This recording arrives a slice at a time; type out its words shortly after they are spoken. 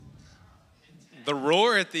The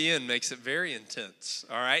roar at the end makes it very intense,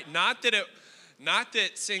 all right? Not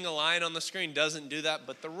that Seeing a Lion on the screen doesn't do that,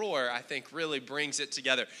 but the roar, I think, really brings it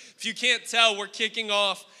together. If you can't tell, we're kicking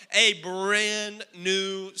off a brand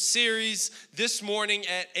new series this morning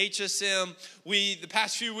at HSM. The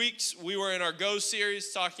past few weeks, we were in our Go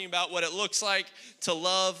series talking about what it looks like to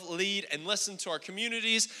love, lead, and listen to our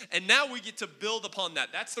communities. And now we get to build upon that.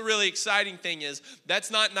 That's the really exciting thing is that's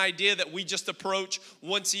not an idea that we just approach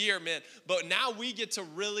once a year, man. But now we get to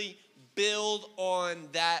really build on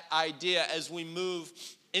that idea as we move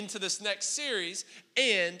into this next series.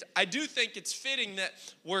 And I do think it's fitting that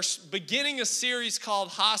we're beginning a series called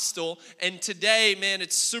Hostile. And today, man,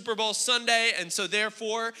 it's Super Bowl Sunday. And so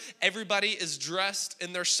therefore, everybody is dressed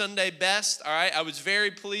in their Sunday best. All right. I was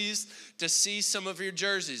very pleased to see some of your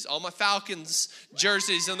jerseys, all my Falcons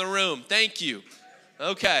jerseys in the room. Thank you.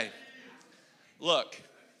 Okay. Look.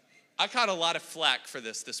 I caught a lot of flack for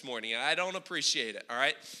this morning, and I don't appreciate it, all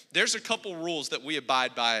right? There's a couple rules that we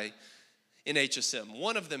abide by in HSM.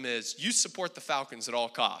 One of them is you support the Falcons at all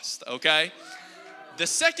costs, okay? The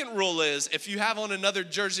second rule is if you have on another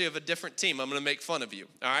jersey of a different team, I'm going to make fun of you,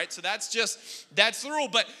 all right? So that's the rule.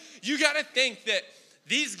 But you got to think that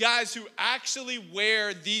these guys who actually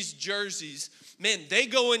wear these jerseys, man, they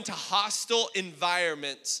go into hostile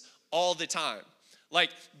environments all the time.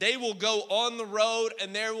 Like, they will go on the road,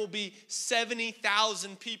 and there will be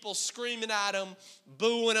 70,000 people screaming at them,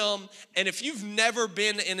 booing them. And if you've never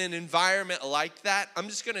been in an environment like that, I'm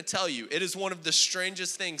just going to tell you, it is one of the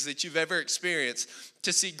strangest things that you've ever experienced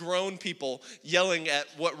to see grown people yelling at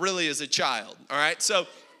what really is a child, all right? So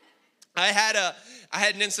I had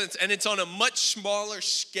an instance, and it's on a much smaller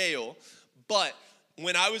scale, but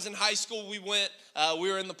when I was in high school, we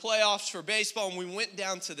were in the playoffs for baseball, and we went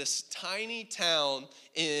down to this tiny town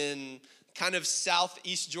in kind of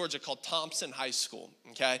southeast Georgia called Thompson High School,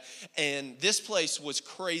 okay? And this place was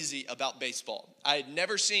crazy about baseball. I had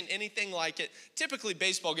never seen anything like it. Typically,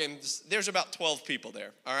 baseball games, there's about 12 people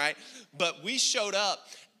there, all right? But we showed up,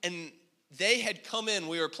 and they had come in.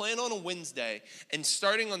 We were playing on a Wednesday, and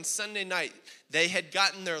starting on Sunday night, they had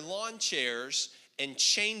gotten their lawn chairs and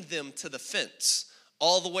chained them to the fence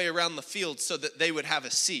all the way around the field so that they would have a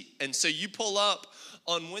seat. And so you pull up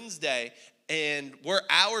on Wednesday, and we're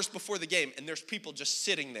hours before the game, and there's people just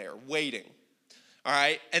sitting there waiting, all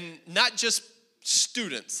right? And not just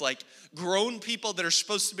students, like grown people that are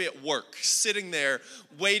supposed to be at work, sitting there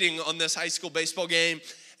waiting on this high school baseball game.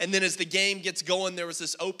 And then as the game gets going, there was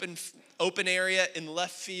this open area in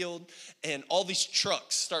left field, and all these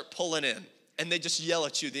trucks start pulling in. And they just yell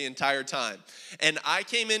at you the entire time. And I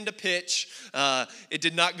came in to pitch. It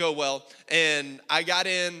did not go well. And I got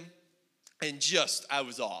in, and I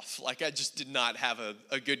was off. Like, I just did not have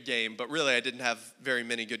a good game. But really, I didn't have very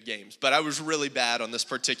many good games. But I was really bad on this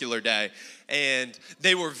particular day. And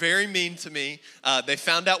they were very mean to me. They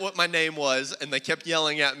found out what my name was, and they kept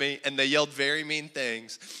yelling at me. And they yelled very mean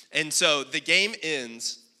things. And so the game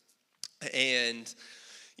ends, and,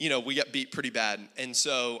 we got beat pretty bad. And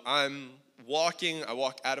so I walk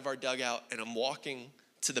out of our dugout, and I'm walking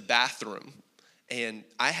to the bathroom, and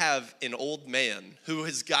I have an old man who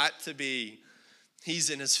has got to be, he's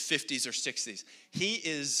in his 50s or 60s. He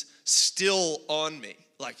is still on me.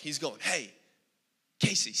 Like, he's going, hey,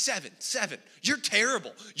 Casey, 7, you're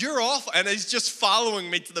terrible. You're awful. And he's just following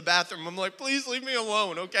me to the bathroom. I'm like, please leave me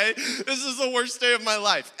alone, okay? This is the worst day of my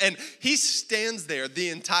life. And he stands there the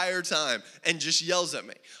entire time and just yells at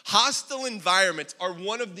me. Hostile environments are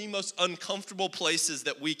one of the most uncomfortable places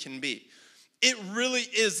that we can be. It really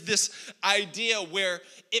is this idea where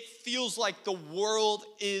it feels like the world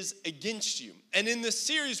is against you. And in this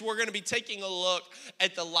series, we're going to be taking a look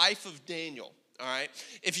at the life of Daniel. All right.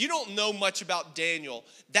 If you don't know much about Daniel,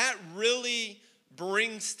 that really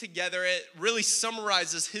brings together, it really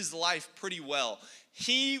summarizes his life pretty well.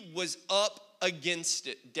 He was up against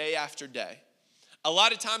it day after day. A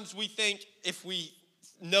lot of times we think if we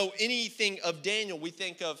know anything of Daniel, we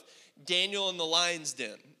think of Daniel in the lion's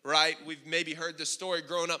den, right? We've maybe heard the story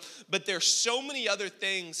growing up, but there's so many other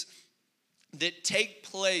things that take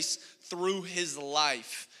place through his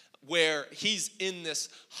life where he's in this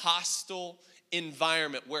hostile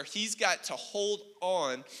environment where he's got to hold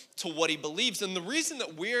on to what he believes. And the reason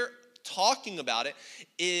that we're talking about it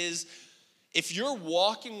is if you're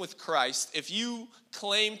walking with Christ, if you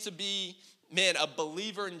claim to be, a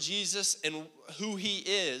believer in Jesus and who he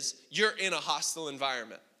is, you're in a hostile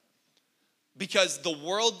environment. Because the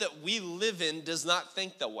world that we live in does not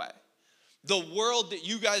think that way. The world that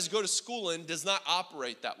you guys go to school in does not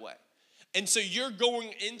operate that way. And so you're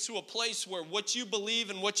going into a place where what you believe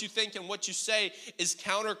and what you think and what you say is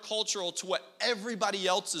countercultural to what everybody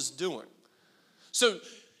else is doing. So,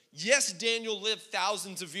 yes, Daniel lived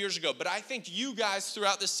thousands of years ago, but I think you guys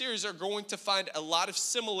throughout this series are going to find a lot of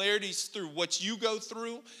similarities through what you go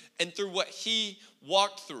through and through what he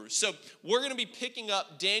walked through. So we're going to be picking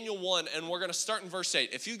up Daniel 1, and we're going to start in verse 8.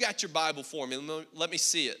 If you got your Bible for me, let me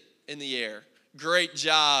see it in the air. Great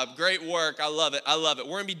job. Great work. I love it. I love it.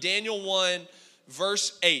 We're going to be Daniel 1,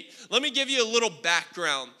 verse 8. Let me give you a little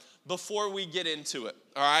background before we get into it,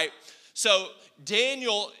 all right? So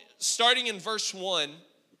Daniel, starting in verse 1,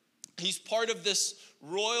 he's part of this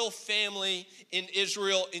royal family in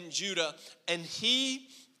Israel, in Judah, and he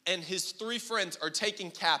and his 3 friends are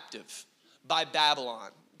taken captive by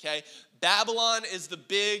Babylon, okay? Babylon is the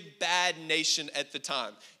big, bad nation at the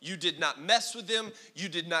time. You did not mess with them. You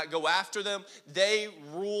did not go after them. They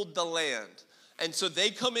ruled the land. And so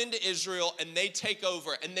they come into Israel and they take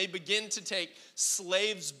over and they begin to take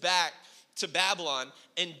slaves back to Babylon.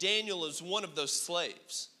 And Daniel is one of those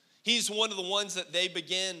slaves. He's one of the ones that they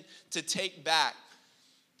begin to take back.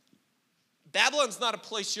 Babylon's not a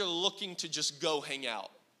place you're looking to just go hang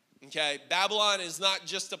out, okay? Babylon is not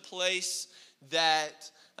just a place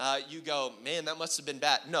that you go, man, that must have been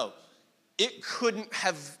bad. No, it couldn't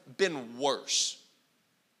have been worse.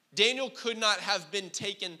 Daniel could not have been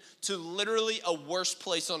taken to literally a worse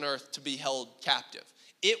place on earth to be held captive.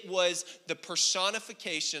 It was the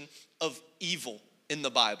personification of evil in the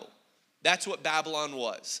Bible. That's what Babylon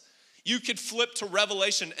was. You could flip to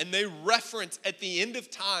Revelation and they reference at the end of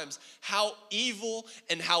times how evil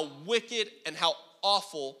and how wicked and how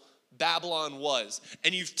awful Babylon was.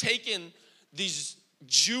 And you've taken these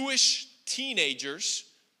Jewish teenagers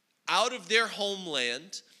out of their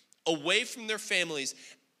homeland, away from their families,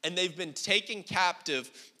 and they've been taken captive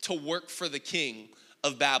to work for the king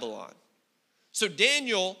of Babylon. So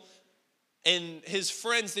Daniel and his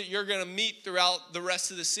friends that you're going to meet throughout the rest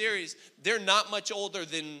of the series, they're not much older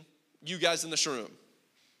than you guys in this room.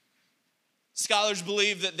 Scholars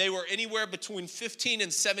believe that they were anywhere between 15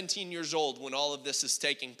 and 17 years old when all of this is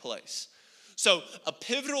taking place. So a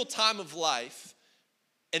pivotal time of life,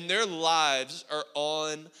 and their lives are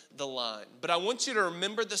on the line. But I want you to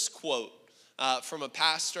remember this quote from a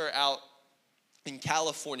pastor out in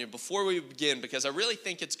California before we begin, because I really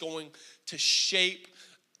think it's going to shape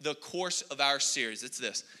the course of our series. It's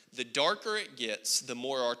this: the darker it gets, the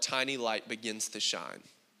more our tiny light begins to shine.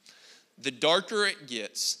 The darker it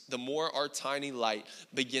gets, the more our tiny light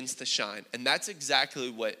begins to shine. And that's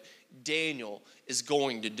exactly what Daniel is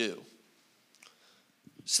going to do.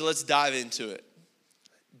 So let's dive into it.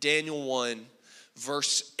 Daniel 1,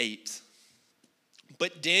 verse 8.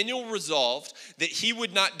 But Daniel resolved that he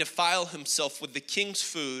would not defile himself with the king's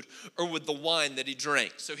food or with the wine that he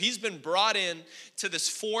drank. So he's been brought in to this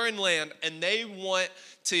foreign land, and they want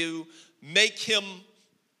to make him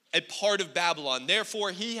a part of Babylon. Therefore,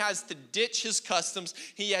 he has to ditch his customs.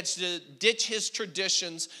 He has to ditch his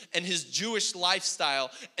traditions and his Jewish lifestyle,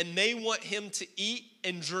 and they want him to eat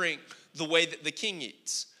and drink the way that the king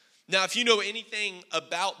eats. Now, if you know anything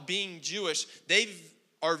about being Jewish, they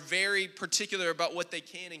are very particular about what they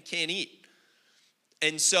can and can't eat.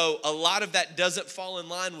 And so a lot of that doesn't fall in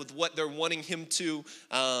line with what they're wanting him to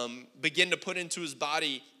begin to put into his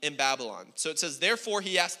body in Babylon. So it says, therefore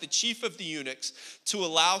he asked the chief of the eunuchs to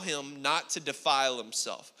allow him not to defile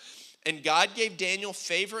himself. And God gave Daniel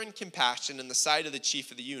favor and compassion in the sight of the chief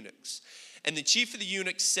of the eunuchs. And the chief of the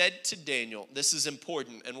eunuchs said to Daniel, this is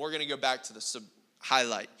important, and we're going to go back to the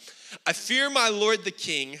highlight. I fear my lord the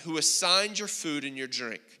king, who assigned your food and your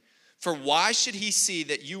drink. For why should he see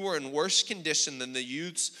that you are in worse condition than the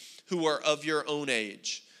youths who are of your own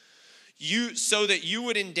age, so that you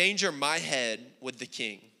would endanger my head with the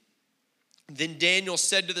king? Then Daniel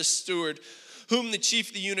said to the steward, whom the chief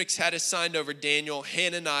of the eunuchs had assigned over Daniel,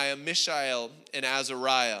 Hananiah, Mishael, and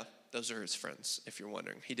Azariah. Those are his friends, if you're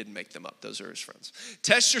wondering. He didn't make them up. Those are his friends.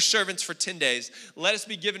 Test your servants for 10 days. Let us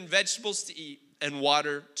be given vegetables to eat and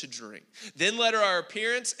water to drink. Then let our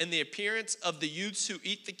appearance and the appearance of the youths who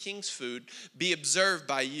eat the king's food be observed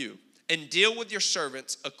by you, and deal with your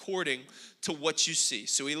servants according to what you see.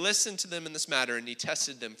 So he listened to them in this matter, and he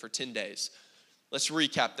tested them for 10 days. Let's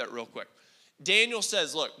recap that real quick. Daniel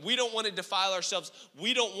says, look, we don't want to defile ourselves.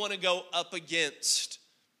 We don't want to go up against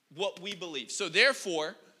what we believe. So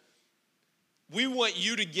therefore, we want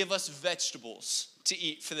you to give us vegetables to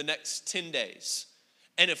eat for the next 10 days.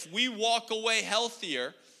 And if we walk away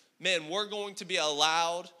healthier, man, we're going to be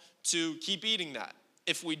allowed to keep eating that.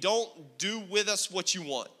 If we don't, do with us what you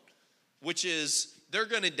want, which is they're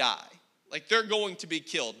going to die. Like, they're going to be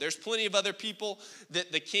killed. There's plenty of other people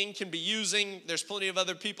that the king can be using. There's plenty of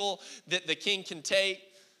other people that the king can take.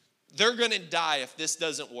 They're going to die if this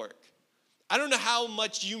doesn't work. I don't know how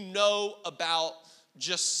much you know about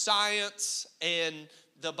just science and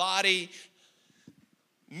the body.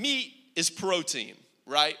 Meat is protein,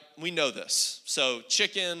 right? We know this. So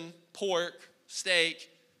chicken, pork, steak,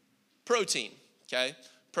 protein, okay?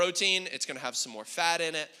 Protein, it's going to have some more fat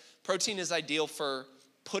in it. Protein is ideal for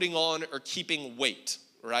putting on or keeping weight,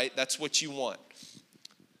 right? That's what you want.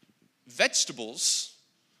 Vegetables,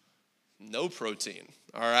 no protein,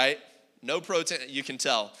 all right? No protein. You can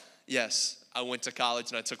tell, yes, I went to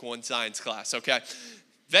college and I took one science class, okay?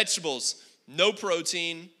 Vegetables, no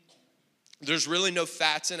protein. There's really no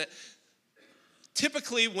fats in it.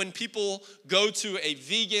 Typically, when people go to a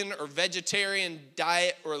vegan or vegetarian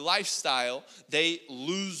diet or lifestyle, they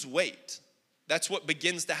lose weight. That's what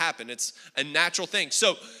begins to happen. It's a natural thing.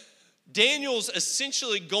 So Daniel's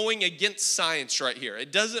essentially going against science right here.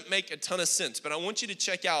 It doesn't make a ton of sense, but I want you to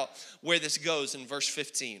check out where this goes in verse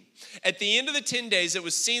 15. At the end of the 10 days, it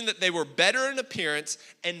was seen that they were better in appearance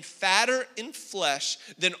and fatter in flesh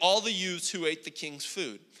than all the youths who ate the king's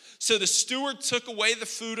food. So the steward took away the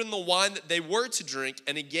food and the wine that they were to drink,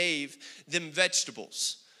 and he gave them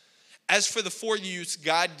vegetables. As for the 4 youths,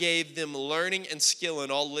 God gave them learning and skill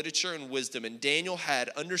in all literature and wisdom, and Daniel had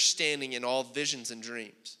understanding in all visions and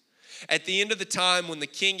dreams. At the end of the time, when the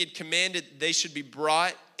king had commanded they should be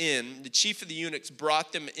brought in, the chief of the eunuchs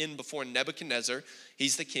brought them in before Nebuchadnezzar.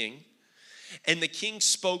 He's the king. And the king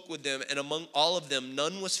spoke with them, and among all of them,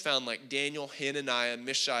 none was found like Daniel, Hananiah,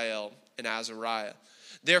 Mishael, and Azariah.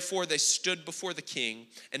 Therefore they stood before the king,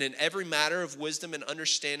 and in every matter of wisdom and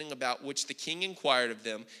understanding about which the king inquired of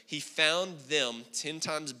them, he found them 10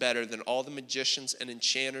 times better than all the magicians and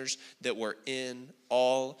enchanters that were in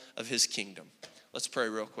all of his kingdom. Let's pray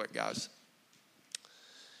real quick, guys.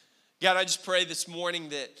 God, I just pray this morning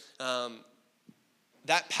that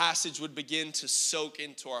that passage would begin to soak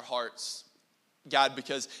into our hearts, God,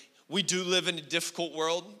 because we do live in a difficult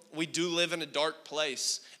world. We do live in a dark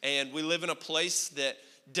place, and we live in a place that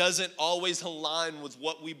doesn't always align with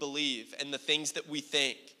what we believe and the things that we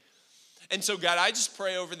think. And so, God, I just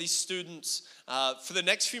pray over these students for the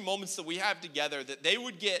next few moments that we have together, that they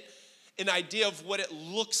would get an idea of what it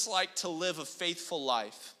looks like to live a faithful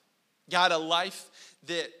life. God, a life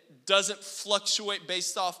that doesn't fluctuate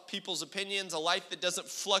based off people's opinions, a life that doesn't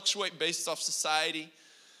fluctuate based off society.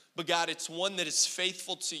 But God, it's one that is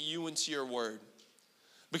faithful to you and to your word.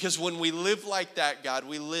 Because when we live like that, God,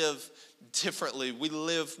 we live differently. We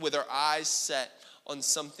live with our eyes set on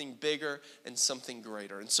something bigger and something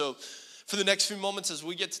greater. And so for the next few moments as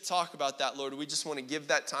we get to talk about that, Lord, we just want to give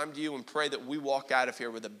that time to you and pray that we walk out of here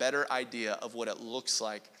with a better idea of what it looks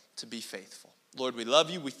like to be faithful. Lord, we love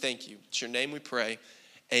you. We thank you. It's your name we pray.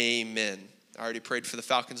 Amen. I already prayed for the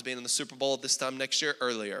Falcons being in the Super Bowl at this time next year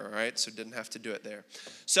earlier, all right? So didn't have to do it there.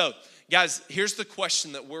 So, guys, here's the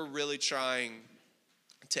question that we're really trying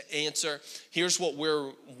to answer. Here's what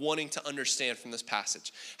we're wanting to understand from this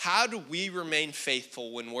passage. How do we remain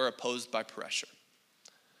faithful when we're opposed by pressure?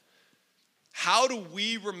 How do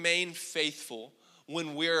we remain faithful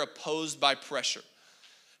when we're opposed by pressure?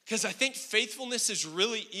 Because I think faithfulness is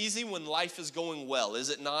really easy when life is going well, is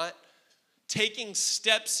it not? Taking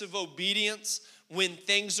steps of obedience when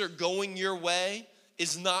things are going your way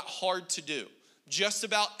is not hard to do. Just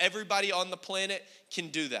about everybody on the planet can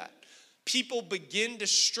do that. People begin to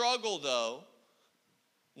struggle, though,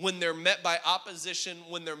 when they're met by opposition,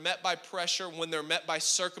 when they're met by pressure, when they're met by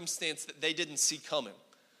circumstance that they didn't see coming.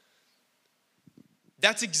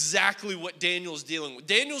 That's exactly what Daniel's dealing with.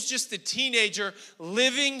 Daniel's just a teenager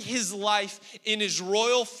living his life in his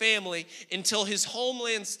royal family until his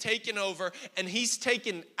homeland's taken over, and he's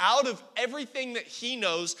taken out of everything that he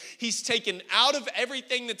knows. He's taken out of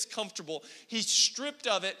everything that's comfortable. He's stripped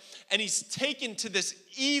of it, and he's taken to this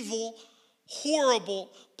evil, horrible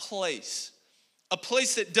place. A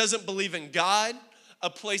place that doesn't believe in God, a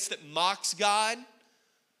place that mocks God.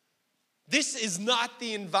 This is not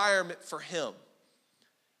the environment for him.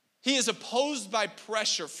 He is opposed by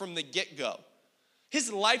pressure from the get-go.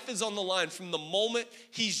 His life is on the line from the moment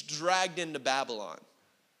he's dragged into Babylon.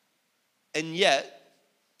 And yet,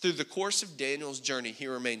 through the course of Daniel's journey, he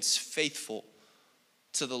remains faithful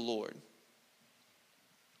to the Lord.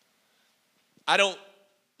 I don't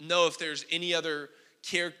know if there's any other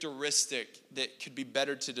characteristic that could be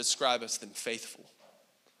better to describe us than faithful.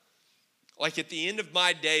 Like at the end of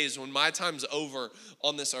my days, when my time's over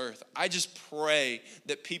on this earth, I just pray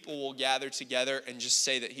that people will gather together and just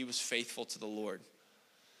say that he was faithful to the Lord.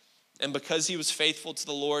 And because he was faithful to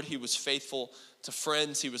the Lord, he was faithful to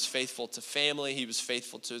friends, he was faithful to family, he was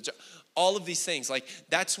faithful to all of these things. Like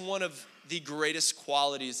that's one of the greatest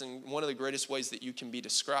qualities and one of the greatest ways that you can be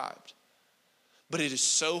described. But it is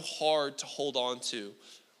so hard to hold on to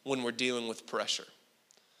when we're dealing with pressure.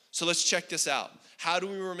 So let's check this out. How do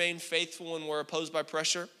we remain faithful when we're opposed by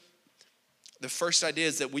pressure? The first idea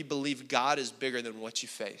is that we believe God is bigger than what you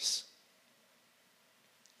face.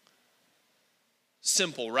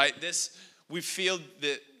 Simple, right? We feel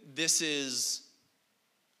that this is,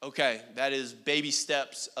 okay, that is baby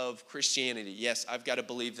steps of Christianity. Yes, I've got to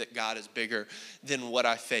believe that God is bigger than what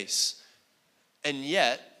I face. And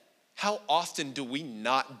yet, how often do we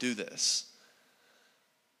not do this?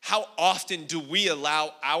 How often do we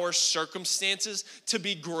allow our circumstances to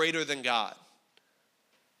be greater than God?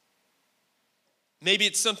 Maybe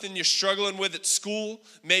it's something you're struggling with at school.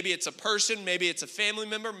 Maybe it's a person. Maybe it's a family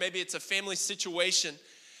member. Maybe it's a family situation.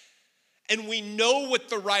 And we know what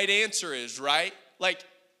the right answer is, right? Like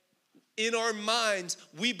in our minds,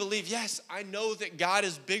 we believe, yes, I know that God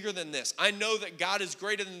is bigger than this. I know that God is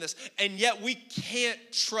greater than this. And yet we can't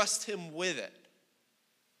trust him with it.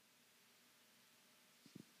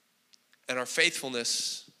 And our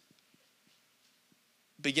faithfulness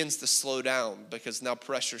begins to slow down because now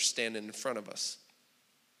pressure's standing in front of us.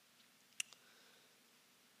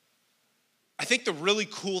 I think the really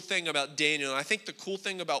cool thing about Daniel, and I think the cool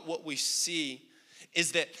thing about what we see,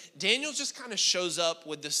 is that Daniel just kind of shows up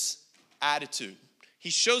with this attitude.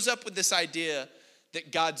 He shows up with this idea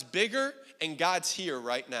that God's bigger and God's here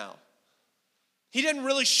right now. He didn't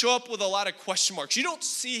really show up with a lot of question marks. You don't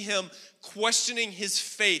see him questioning his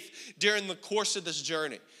faith during the course of this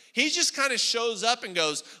journey. He just kind of shows up and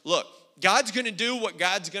goes, look, God's going to do what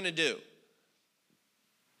God's going to do.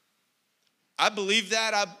 I believe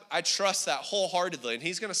that. I trust that wholeheartedly, and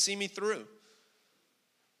he's going to see me through.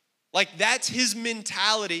 Like that's his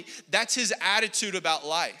mentality. That's his attitude about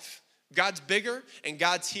life. God's bigger and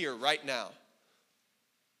God's here right now.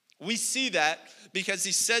 We see that because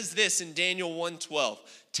he says this in Daniel 1:12.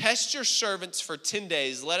 Test your servants for 10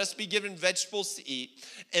 days. Let us be given vegetables to eat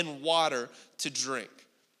and water to drink.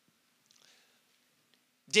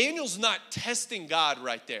 Daniel's not testing God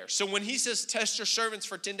right there. So when he says test your servants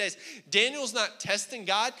for 10 days, Daniel's not testing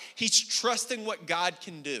God. He's trusting what God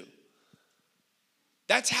can do.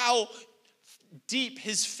 That's how deep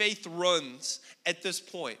his faith runs at this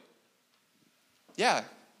point. Yeah,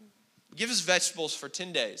 give us vegetables for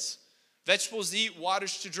 10 days. Vegetables to eat,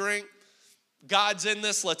 waters to drink. God's in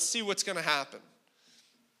this. Let's see what's going to happen.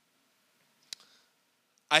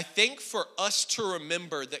 I think for us to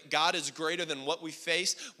remember that God is greater than what we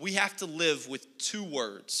face, we have to live with two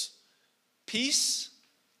words: peace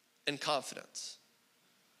and confidence.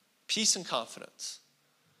 Peace and confidence.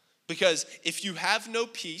 Because if you have no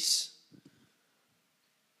peace,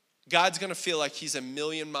 God's going to feel like he's a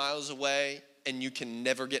million miles away and you can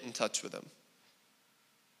never get in touch with him.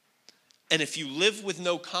 And if you live with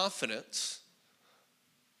no confidence,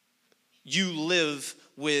 you live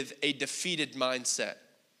with a defeated mindset.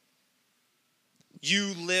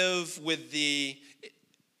 You live with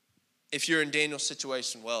if you're in Daniel's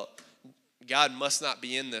situation, well, God must not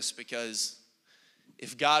be in this, because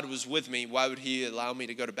if God was with me, why would he allow me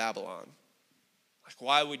to go to Babylon? Like,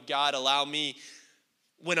 why would God allow me,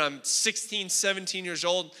 when I'm 16, 17 years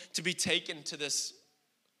old, to be taken to this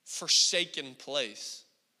forsaken place?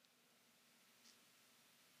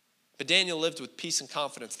 But Daniel lived with peace and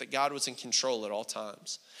confidence that God was in control at all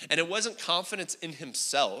times. And it wasn't confidence in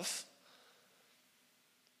himself.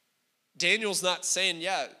 Daniel's not saying,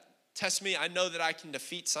 yeah, test me, I know that I can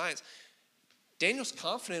defeat science. Daniel's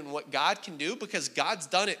confident in what God can do because God's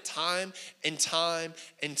done it time and time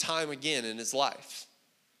and time again in his life.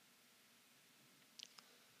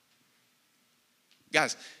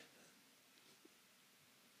 Guys,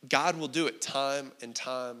 God will do it time and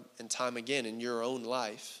time and time again in your own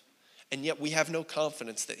life, and yet we have no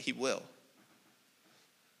confidence that he will.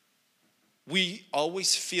 We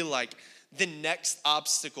always feel like the next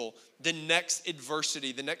obstacle, the next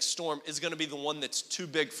adversity, the next storm is going to be the one that's too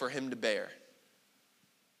big for him to bear.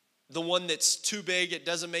 The one that's too big, it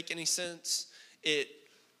doesn't make any sense. It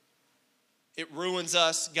ruins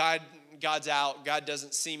us. God's out. God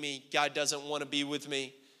doesn't see me. God doesn't want to be with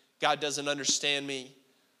me. God doesn't understand me.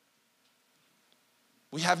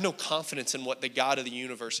 We have no confidence in what the God of the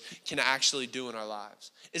universe can actually do in our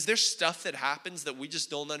lives. Is there stuff that happens that we just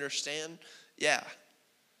don't understand? Yeah.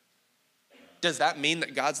 Does that mean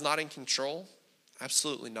that God's not in control?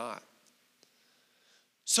 Absolutely not.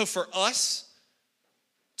 So for us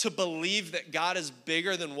to believe that God is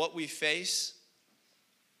bigger than what we face,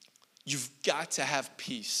 you've got to have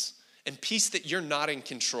peace, and peace that you're not in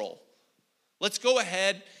control. Let's go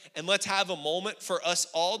ahead and let's have a moment for us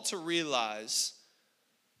all to realize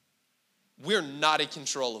we're not in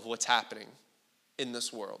control of what's happening in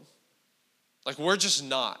this world. Like, we're just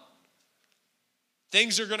not.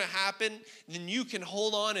 Things are going to happen, then you can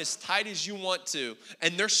hold on as tight as you want to,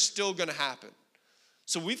 and they're still going to happen.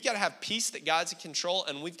 So we've got to have peace that God's in control,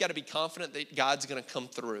 and we've got to be confident that God's going to come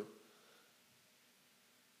through.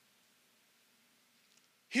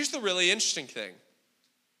 Here's the really interesting thing.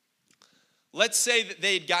 Let's say that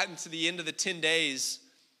they had gotten to the end of the 10 days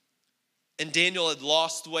and Daniel had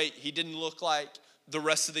lost weight. He didn't look like the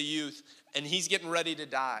rest of the youth, and he's getting ready to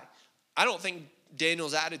die. I don't think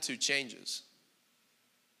Daniel's attitude changes,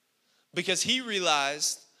 because he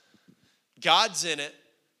realized God's in it,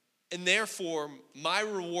 and therefore my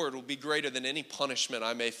reward will be greater than any punishment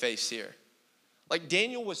I may face here. Like,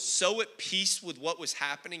 Daniel was so at peace with what was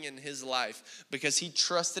happening in his life because he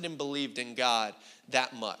trusted and believed in God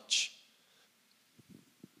that much.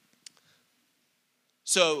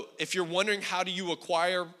 So if you're wondering how do you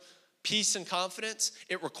acquire peace and confidence,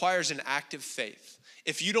 it requires an active faith.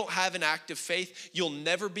 If you don't have an active faith, you'll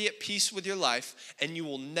never be at peace with your life, and you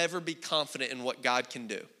will never be confident in what God can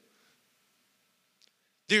do.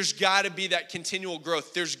 There's got to be that continual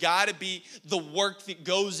growth. There's got to be the work that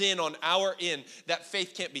goes in on our end. That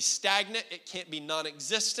faith can't be stagnant. It can't be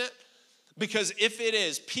non-existent. Because if it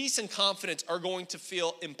is, peace and confidence are going to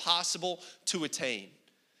feel impossible to attain.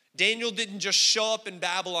 Daniel didn't just show up in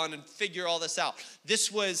Babylon and figure all this out.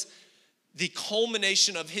 This was the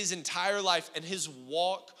culmination of his entire life and his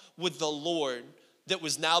walk with the Lord that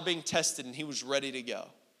was now being tested, and he was ready to go.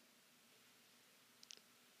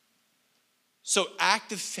 So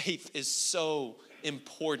active faith is so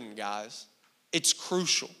important, guys. It's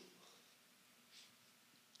crucial.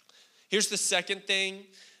 Here's the second thing,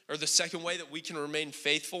 or the second way that we can remain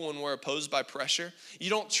faithful when we're opposed by pressure. You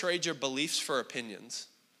don't trade your beliefs for opinions.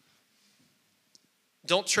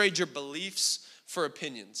 Don't trade your beliefs for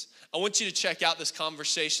opinions. I want you to check out this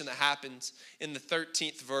conversation that happens in the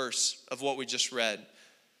 13th verse of what we just read.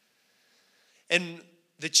 And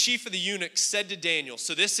the chief of the eunuchs said to Daniel,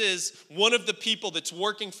 so this is one of the people that's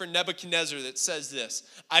working for Nebuchadnezzar that says this,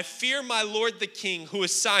 I fear my lord the king who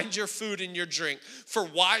assigned your food and your drink, for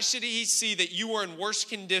why should he see that you are in worse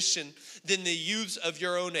condition than the youths of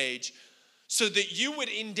your own age, so that you would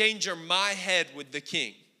endanger my head with the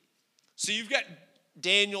king? So you've got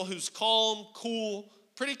Daniel, who's calm, cool,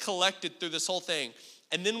 pretty collected through this whole thing.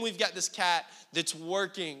 And then we've got this cat that's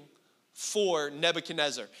working for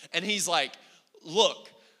Nebuchadnezzar. And he's like, look,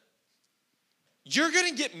 you're going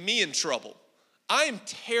to get me in trouble. I am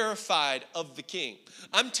terrified of the king.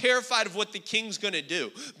 I'm terrified of what the king's going to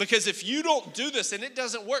do. Because if you don't do this and it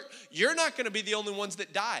doesn't work, you're not going to be the only ones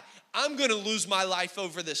that die. I'm going to lose my life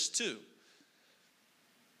over this too.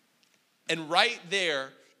 And right there,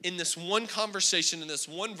 in this one conversation, in this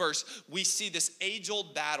one verse, we see this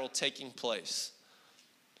age-old battle taking place.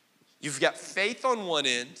 You've got faith on one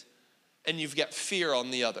end, and you've got fear on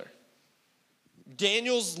the other.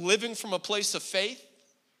 Daniel's living from a place of faith,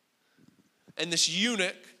 and this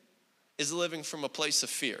eunuch is living from a place of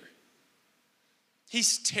fear.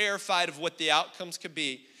 He's terrified of what the outcomes could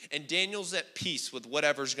be, and Daniel's at peace with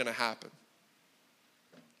whatever's going to happen.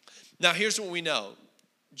 Now, here's what we know,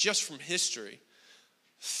 just from history.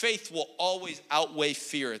 Faith will always outweigh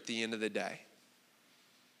fear at the end of the day.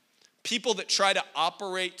 People that try to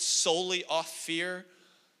operate solely off fear,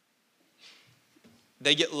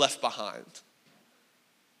 they get left behind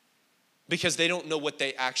because they don't know what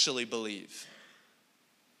they actually believe.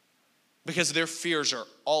 Because their fears are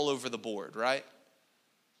all over the board, right?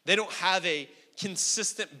 They don't have a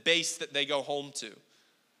consistent base that they go home to.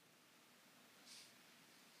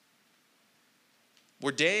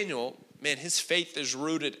 Where Daniel, man, his faith is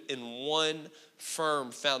rooted in one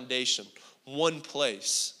firm foundation, one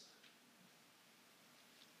place.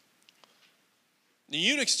 The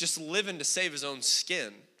eunuch's just living to save his own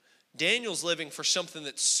skin. Daniel's living for something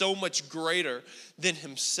that's so much greater than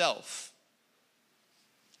himself.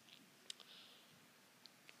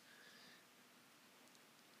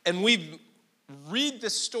 And we read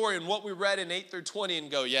this story and what we read in 8 through 20 and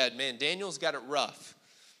go, yeah, man, Daniel's got it rough.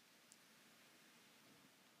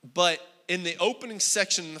 But in the opening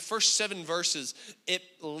section, in the first 7 verses, it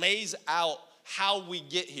lays out how we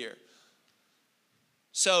get here.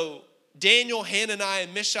 So Daniel, Hananiah,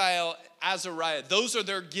 Mishael, Azariah, those are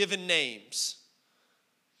their given names.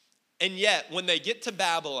 And yet, when they get to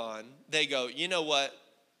Babylon, they go, you know what?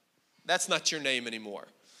 That's not your name anymore.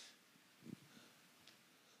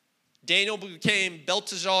 Daniel became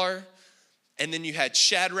Belteshazzar, and then you had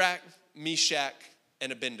Shadrach, Meshach,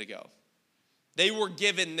 and Abednego. They were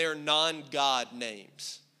given their non-God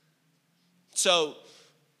names. So,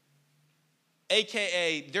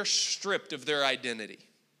 AKA, they're stripped of their identity.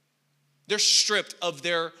 They're stripped of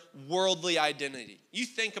their worldly identity. You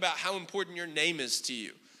think about how important your name is to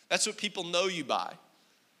you. That's what people know you by.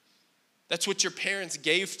 That's what your parents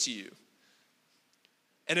gave to you.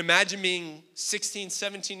 And imagine being 16,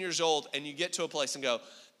 17 years old and you get to a place and go,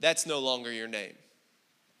 that's no longer your name.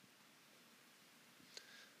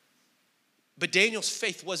 But Daniel's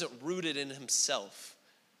faith wasn't rooted in himself.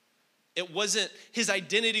 His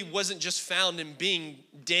identity wasn't just found in being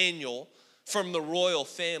Daniel from the royal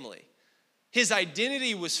family. His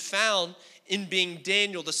identity was found in being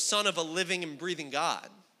Daniel, the son of a living and breathing God.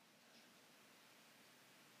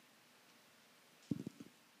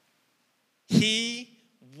 He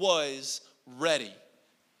was ready.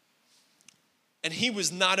 And he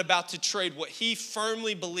was not about to trade what he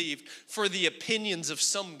firmly believed for the opinions of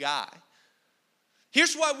some guy.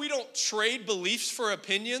 Here's why we don't trade beliefs for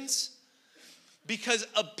opinions. Because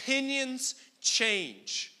opinions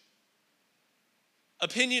change.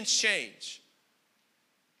 Opinions change.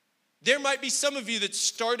 There might be some of you that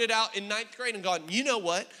started out in 9th grade and gone, you know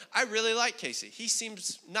what? I really like Casey. He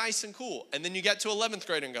seems nice and cool. And then you get to 11th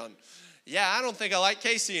grade and gone, yeah, I don't think I like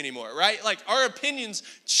Casey anymore, right? Like our opinions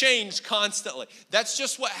change constantly. That's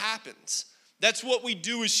just what happens. That's what we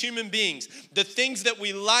do as human beings. The things that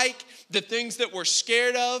we like, the things that we're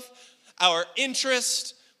scared of, our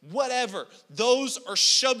interest, whatever, those are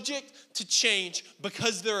subject to change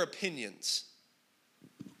because they're opinions.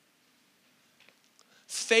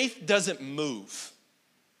 Faith doesn't move.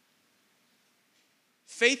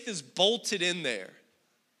 Faith is bolted in there.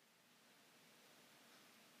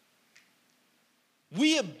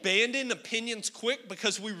 We abandon opinions quick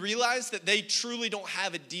because we realize that they truly don't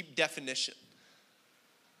have a deep definition.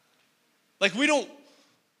 Like we don't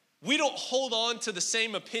hold on to the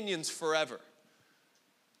same opinions forever.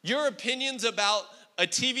 Your opinions about a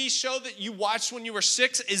TV show that you watched when you were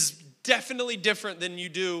 6 is definitely different than you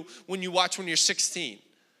do when you watch when you're 16.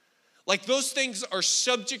 Like those things are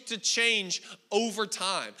subject to change over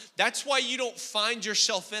time. That's why you don't find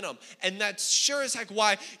yourself in them. And that's sure as heck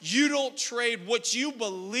why you don't trade what you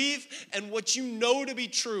believe and what you know to be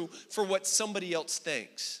true for what somebody else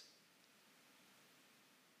thinks.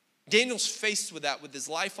 Daniel's faced with that with his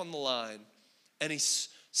life on the line, and he's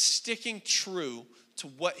sticking true to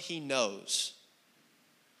what he knows.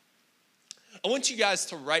 I want you guys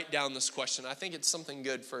to write down this question. I think it's something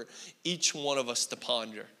good for each one of us to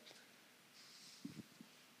ponder.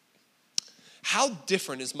 How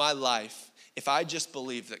different is my life if I just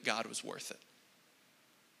believed that God was worth it?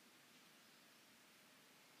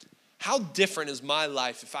 How different is my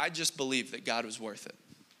life if I just believed that God was worth it?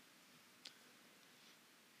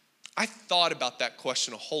 I thought about that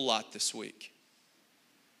question a whole lot this week.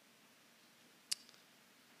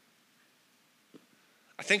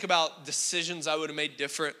 I think about decisions I would have made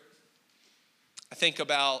different. I think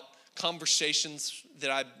about conversations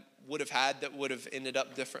that I would have had that would have ended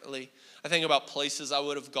up differently. I think about places I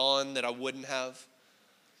would have gone that I wouldn't have.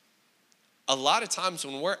 A lot of times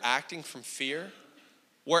when we're acting from fear,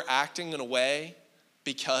 we're acting in a way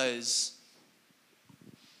because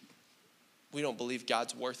we don't believe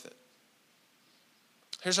God's worth it.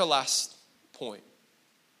 Here's our last point.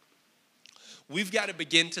 We've got to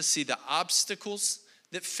begin to see the obstacles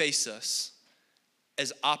that face us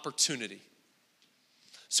as opportunity.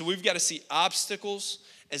 So we've got to see obstacles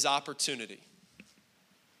as opportunity.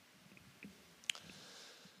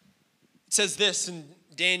 It says this in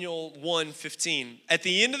Daniel 1:15. At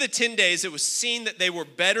the end of the 10 days, it was seen that they were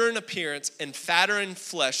better in appearance and fatter in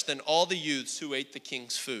flesh than all the youths who ate the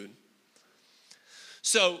king's food.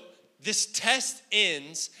 So this test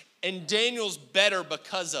ends, and Daniel's better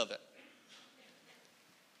because of it.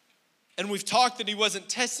 And we've talked that he wasn't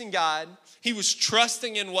testing God. He was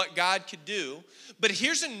trusting in what God could do. But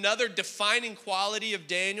here's another defining quality of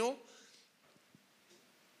Daniel.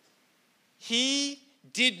 He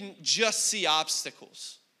didn't just see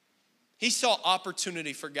obstacles. He saw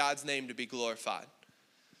opportunity for God's name to be glorified.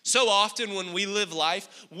 So often when we live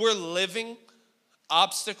life, we're living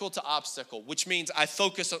obstacle to obstacle, which means I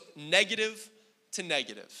focus negative to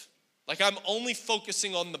negative. Like I'm only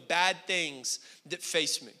focusing on the bad things that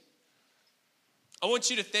face me. I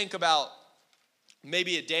want you to think about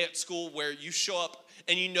maybe a day at school where you show up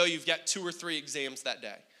and you know you've got 2 or 3 exams that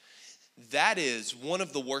day. That is one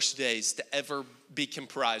of the worst days to ever be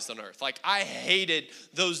comprised on earth. Like I hated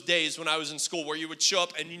those days when I was in school where you would show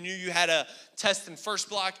up and you knew you had a test in first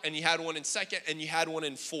block and you had one in second and you had one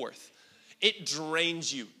in fourth. It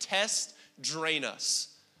drains you. Tests drain us.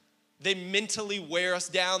 They mentally wear us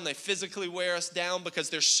down. They physically wear us down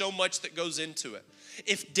because there's so much that goes into it.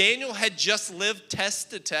 If Daniel had just lived test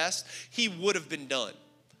to test, he would have been done.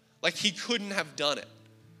 Like he couldn't have done it.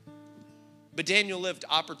 But Daniel lived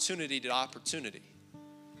opportunity to opportunity.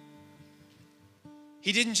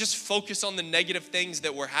 He didn't just focus on the negative things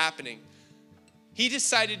that were happening. He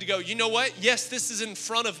decided to go, you know what? Yes, this is in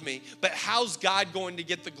front of me, but how's God going to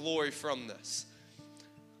get the glory from this?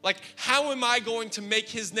 Like, how am I going to make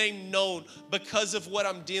his name known because of what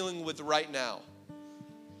I'm dealing with right now?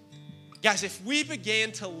 Guys, if we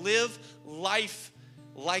began to live life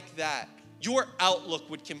like that, your outlook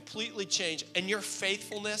would completely change and your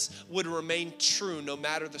faithfulness would remain true no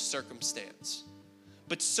matter the circumstance.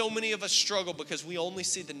 But so many of us struggle because we only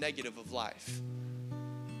see the negative of life.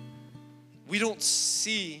 We don't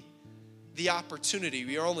see the opportunity.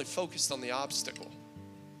 We are only focused on the obstacle.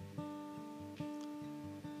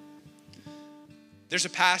 There's a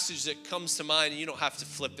passage that comes to mind, and you don't have to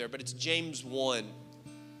flip there, but it's James 1.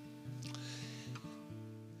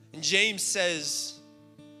 And James says,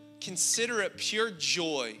 consider it pure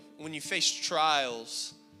joy when you face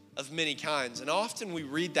trials of many kinds. And often we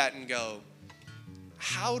read that and go,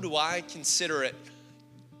 how do I consider it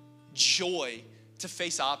joy to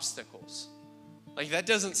face obstacles? Like, that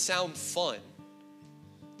doesn't sound fun.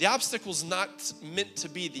 The obstacle's not meant to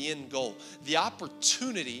be the end goal. The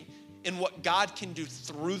opportunity in what God can do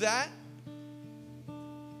through that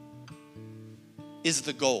is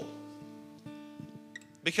the goal.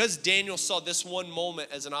 Because Daniel saw this one moment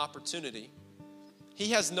as an opportunity,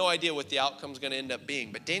 he has no idea what the outcome is going to end up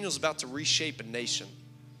being. But Daniel's about to reshape a nation.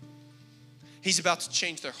 He's about to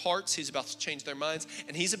change their hearts. He's about to change their minds.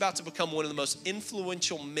 And he's about to become one of the most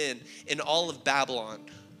influential men in all of Babylon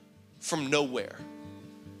from nowhere.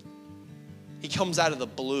 He comes out of the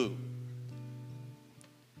blue.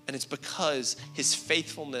 And it's because his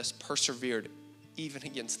faithfulness persevered even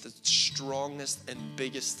against the strongest and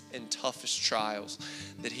biggest and toughest trials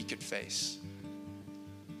that he could face.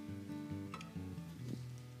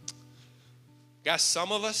 Guys,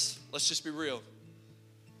 some of us, let's just be real.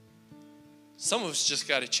 Some of us just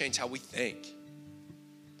got to change how we think.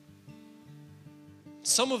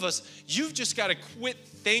 Some of us, you've just got to quit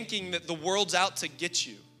thinking that the world's out to get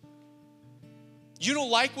you. You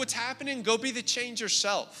don't like what's happening? Go be the change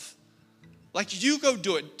yourself. Like, you go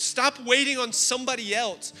do it. Stop waiting on somebody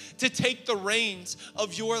else to take the reins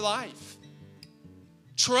of your life.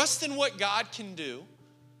 Trust in what God can do.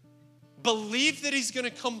 Believe that he's going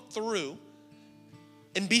to come through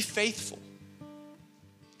and be faithful.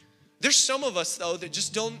 There's some of us, though,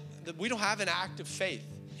 that we don't have an active faith.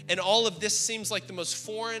 And all of this seems like the most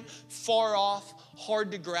foreign, far off,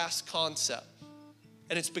 hard to grasp concept.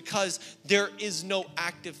 And it's because there is no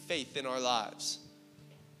active faith in our lives.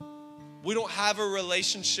 We don't have a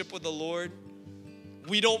relationship with the Lord.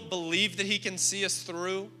 We don't believe that he can see us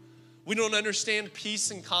through. We don't understand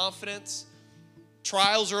peace and confidence.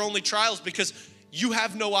 Trials are only trials because you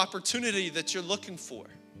have no opportunity that you're looking for.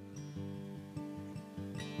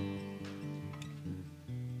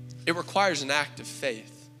 It requires an act of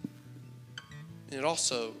faith. And it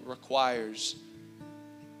also requires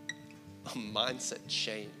a mindset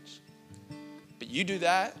change. But you do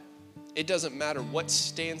that, it doesn't matter what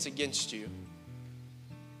stands against you.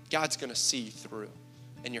 God's going to see you through,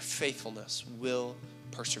 and your faithfulness will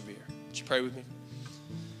persevere. Would you pray with me?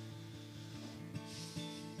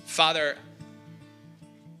 Father,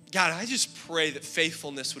 God, I just pray that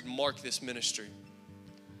faithfulness would mark this ministry.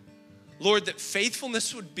 Lord, that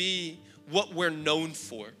faithfulness would be what we're known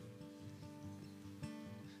for.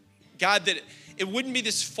 God, that it wouldn't be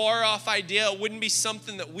this far off idea. It wouldn't be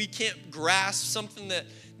something that we can't grasp, something that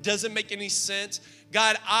doesn't make any sense.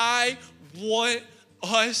 God, I want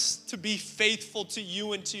us to be faithful to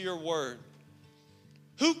you and to your word.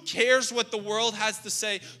 Who cares what the world has to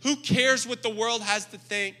say? Who cares what the world has to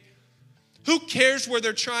think? Who cares where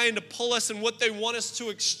they're trying to pull us and what they want us to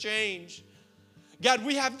exchange? God,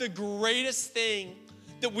 we have the greatest thing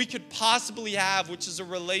that we could possibly have, which is a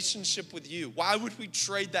relationship with you. Why would we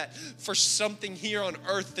trade that for something here on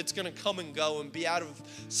earth that's going to come and go and be out of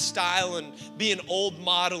style and be an old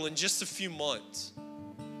model in just a few months?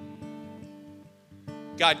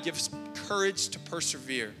 God, give us courage to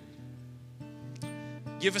persevere.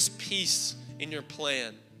 Give us peace in your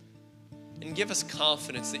plan. And give us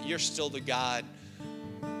confidence that you're still the God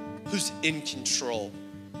who's in control.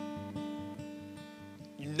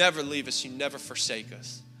 You never leave us. You never forsake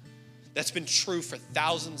us. That's been true for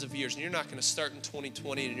thousands of years. And you're not going to start in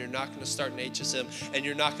 2020, and you're not going to start in HSM, and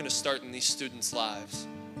you're not going to start in these students' lives.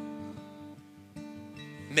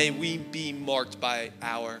 May we be marked by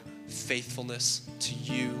our faithfulness to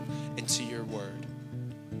you and to your word.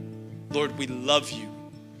 Lord, we love you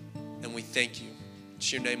and we thank you.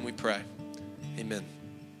 It's your name we pray. Amen.